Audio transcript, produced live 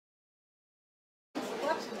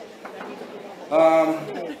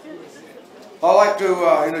I'd like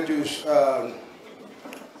to introduce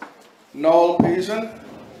Noel Pearson,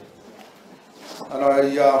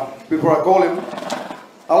 and before I call him,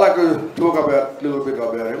 I'd like to talk a little bit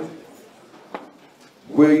about him.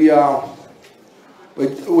 We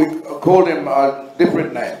called him a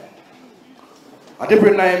different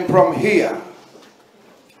name from here,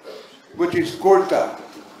 which is Kurta.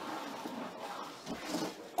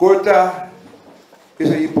 Kurta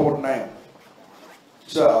is an important name.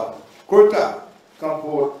 So, Kurta, come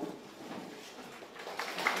forward.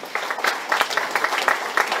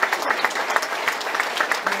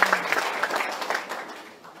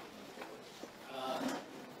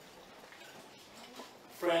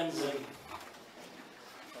 Friends and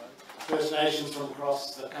First Nations from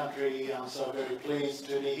across the country, I'm so very pleased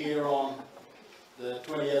to be here on the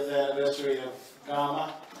 20th anniversary of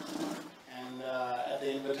Garma, and at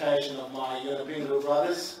the invitation of my Yunupingu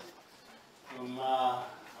brothers, whom I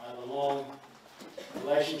have a long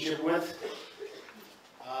relationship with.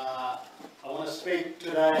 I want to speak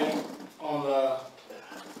today on the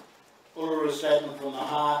Uluru Statement from the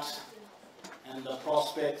Heart and the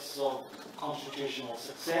prospects of constitutional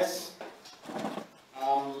success.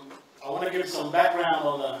 I want to give some background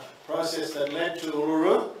on the process that led to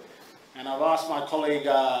Uluru, and I've asked my colleague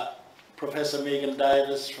Professor Megan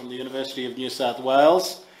Davis from the University of New South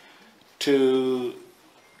Wales to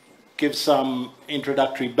give some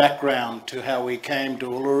introductory background to how we came to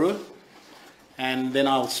Uluru, and then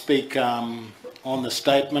I'll speak on the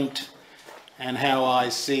statement and how I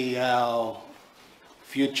see our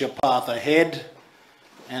future path ahead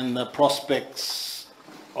and the prospects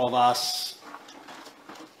of us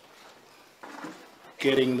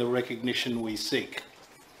getting the recognition we seek.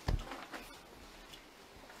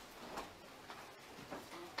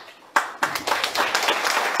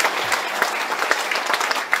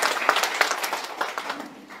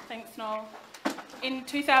 Thanks, Noel. In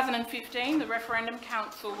 2015, the Referendum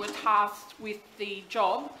Council were tasked with the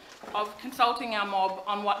job of consulting our mob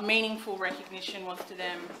on what meaningful recognition was to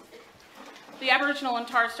them. The Aboriginal and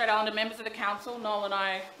Torres Strait Islander members of the council, Noel and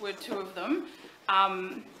I were two of them.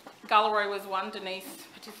 Galaroi was one. Denise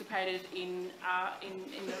participated in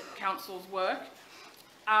the council's work.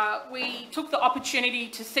 We took the opportunity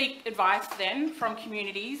to seek advice then from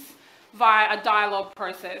communities via a dialogue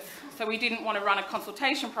process. So we didn't want to run a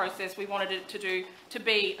consultation process, we wanted it to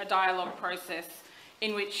be a dialogue process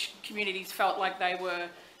in which communities felt like they were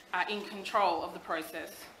in control of the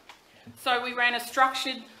process. So we ran a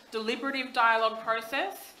structured, deliberative dialogue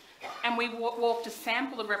process, and we walked a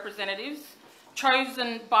sample of representatives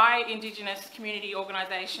chosen by Indigenous community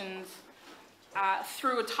organisations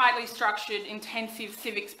through a tightly structured intensive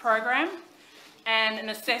civics program and an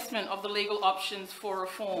assessment of the legal options for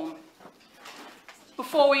reform.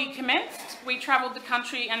 Before we commenced, we travelled the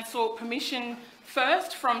country and sought permission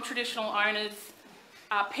first from traditional owners,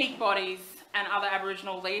 peak bodies and other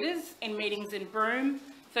Aboriginal leaders in meetings in Broome,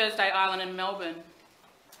 Thursday Island and Melbourne.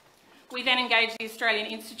 We then engaged the Australian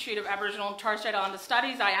Institute of Aboriginal and Torres Strait Islander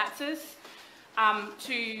Studies, IATSIS,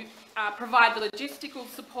 to provide the logistical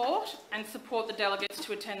support and support the delegates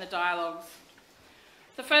to attend the dialogues.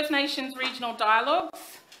 The First Nations regional dialogues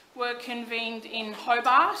were convened in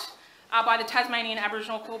Hobart by the Tasmanian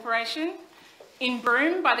Aboriginal Corporation, in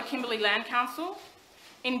Broome by the Kimberley Land Council,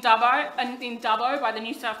 in Dubbo by the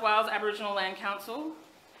New South Wales Aboriginal Land Council,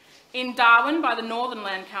 in Darwin by the Northern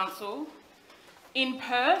Land Council, in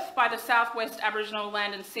Perth by the South West Aboriginal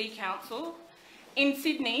Land and Sea Council, in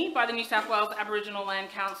Sydney by the New South Wales Aboriginal Land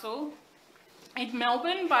Council, in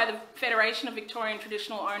Melbourne by the Federation of Victorian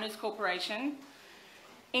Traditional Owners Corporation,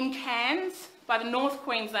 in Cairns by the North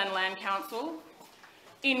Queensland Land Council,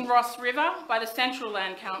 in Ross River by the Central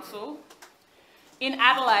Land Council, in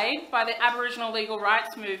Adelaide by the Aboriginal Legal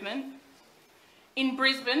Rights Movement, in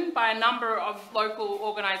Brisbane by a number of local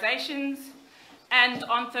organisations, and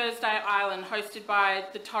on Thursday Island hosted by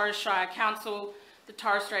the Torres Shire Council, the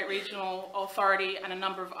Torres Strait Regional Authority and a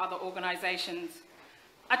number of other organisations.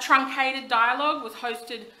 A truncated dialogue was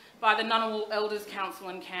hosted by the Ngunnawal Elders Council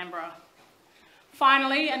in Canberra.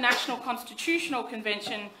 Finally, a National Constitutional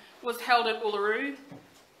Convention was held at Uluru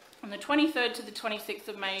on the 23rd to the 26th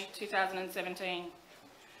of May 2017.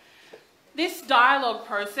 This dialogue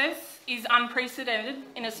process is unprecedented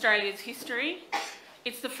in Australia's history.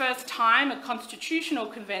 It's the first time a constitutional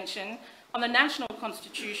convention on the national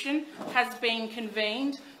constitution has been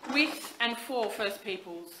convened with and for First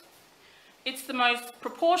Peoples. It's the most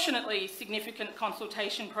proportionately significant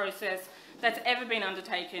consultation process that's ever been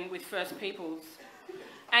undertaken with First Peoples,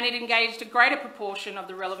 and it engaged a greater proportion of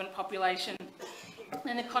the relevant population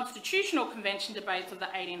than the Constitutional Convention debates of the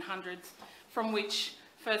 1800s from which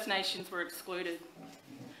First Nations were excluded.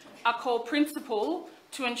 A core principle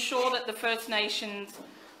to ensure that the First Nations,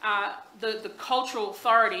 the cultural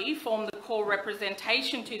authority, formed the core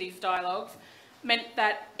representation to these dialogues meant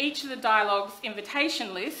that each of the dialogues'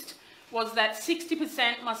 invitation list was that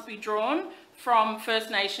 60% must be drawn from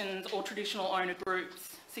First Nations or traditional owner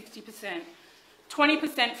groups, 60%,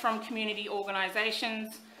 20% from community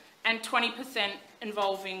organisations, and 20%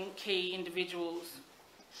 involving key individuals.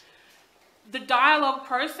 The dialogue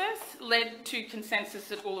process led to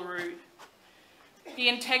consensus at Uluru. The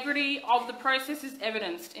integrity of the process is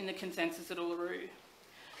evidenced in the consensus at Uluru.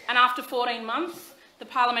 And after 14 months, the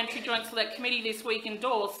Parliamentary Joint Select Committee this week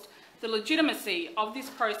endorsed the legitimacy of this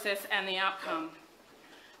process and the outcome.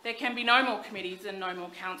 There can be no more committees and no more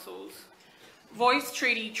councils. Voice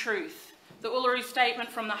treaty truth. The Uluru Statement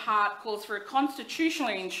from the Heart calls for a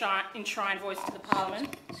constitutionally enshrined voice to the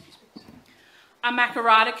Parliament, a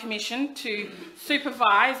Makarrata Commission to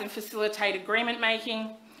supervise and facilitate agreement making,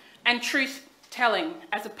 and truth-telling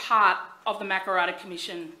as a part of the Makarrata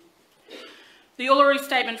Commission. The Uluru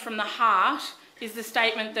Statement from the Heart is the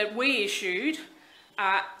statement that we issued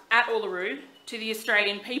at Uluru to the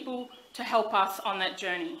Australian people to help us on that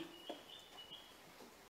journey.